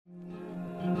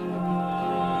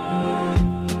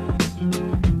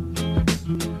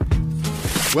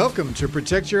Welcome to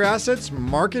Protect Your Assets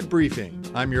Market Briefing.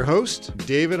 I'm your host,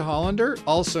 David Hollander,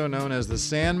 also known as the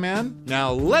Sandman.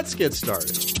 Now let's get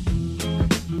started.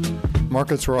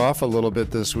 Markets were off a little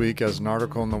bit this week as an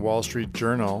article in the Wall Street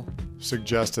Journal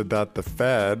suggested that the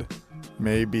Fed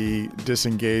may be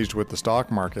disengaged with the stock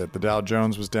market. The Dow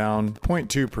Jones was down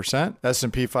 0.2%,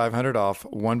 S&P 500 off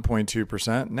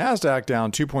 1.2%, NASDAQ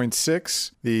down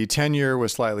 2.6%. The 10-year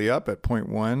was slightly up at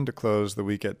 0.1 to close the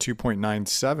week at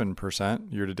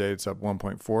 2.97%. Year-to-date, it's up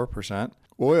 1.4%.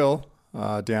 Oil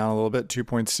down a little bit,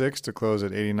 2.6 to close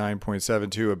at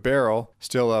 89.72 a barrel,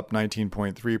 still up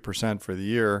 19.3% for the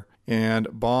year. And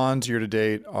bonds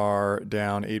year-to-date are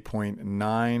down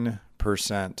 8.9%.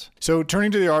 So turning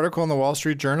to the article in the Wall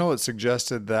Street Journal, it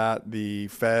suggested that the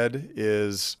Fed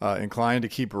is inclined to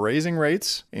keep raising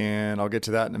rates, and I'll get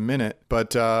to that in a minute.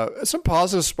 But some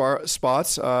positive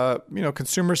spots.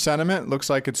 Consumer sentiment looks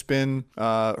like it's been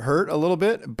hurt a little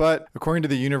bit, but according to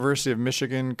the University of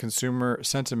Michigan Consumer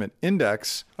Sentiment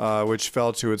Index, which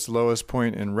fell to its lowest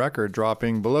point in record,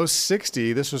 dropping below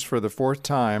 60, this was for the fourth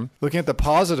time. Looking at the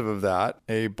positive of that,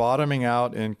 a bottoming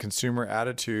out in consumer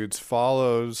attitudes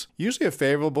follows usually a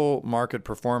favorable market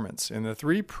performance. In the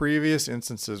three previous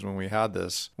instances when we had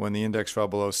this, when the index fell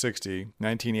below 60,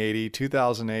 1980,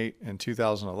 2008, and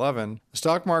 2011, the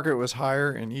stock market was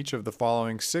higher in each of the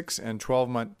following 6 and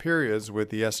 12-month periods,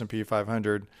 with the S&P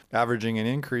 500 averaging an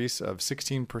increase of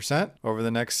 16% over the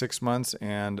next 6 months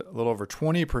and a little over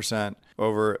 20%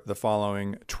 over the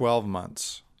following 12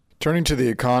 months. Turning to the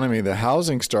economy, the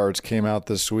housing starts came out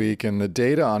this week, and the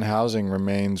data on housing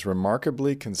remains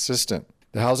remarkably consistent.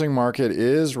 The housing market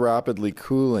is rapidly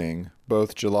cooling.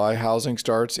 Both July housing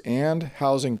starts and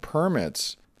housing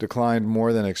permits declined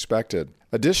more than expected.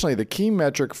 Additionally, the key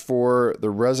metric for the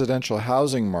residential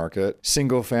housing market,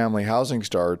 single-family housing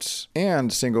starts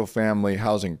and single-family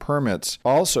housing permits,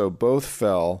 also both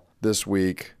fell this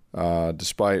week,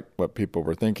 despite what people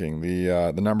were thinking.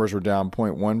 The numbers were down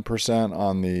 0.1%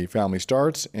 on the family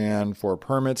starts, and for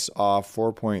permits off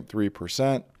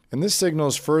 4.3%. And this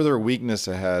signals further weakness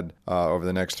ahead over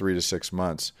the next 3 to 6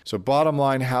 months. So bottom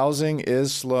line, housing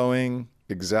is slowing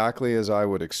exactly as I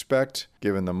would expect,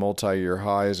 given the multi-year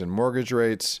highs in mortgage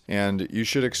rates. And you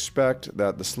should expect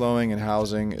that the slowing in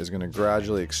housing is going to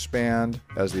gradually expand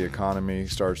as the economy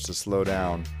starts to slow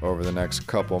down over the next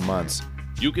couple months.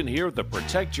 You can hear the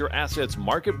Protect Your Assets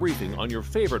Market Briefing on your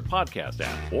favorite podcast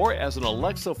app or as an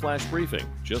Alexa flash briefing.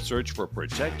 Just search for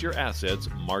Protect Your Assets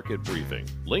Market Briefing.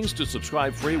 Links to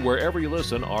subscribe free wherever you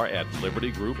listen are at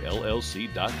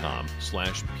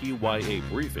libertygroupllc.com/PYA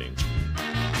briefing.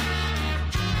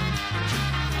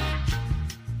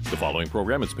 The following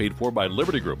program is paid for by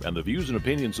Liberty Group, and the views and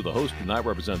opinions of the host do not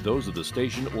represent those of the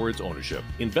station or its ownership.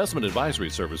 Investment advisory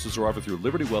services are offered through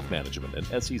Liberty Wealth Management, an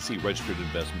SEC-registered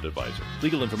investment advisor.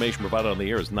 Legal information provided on the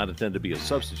air is not intended to be a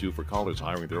substitute for callers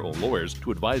hiring their own lawyers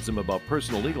to advise them about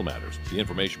personal legal matters. The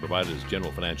information provided is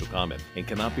general financial comment and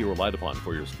cannot be relied upon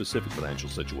for your specific financial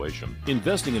situation.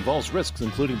 Investing involves risks,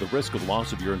 including the risk of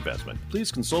loss of your investment.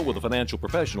 Please consult with a financial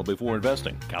professional before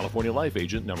investing. California Life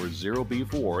Agent number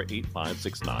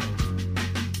 0B48569.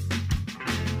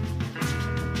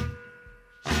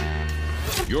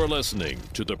 You're listening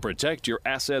to the Protect Your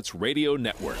Assets Radio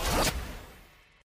Network.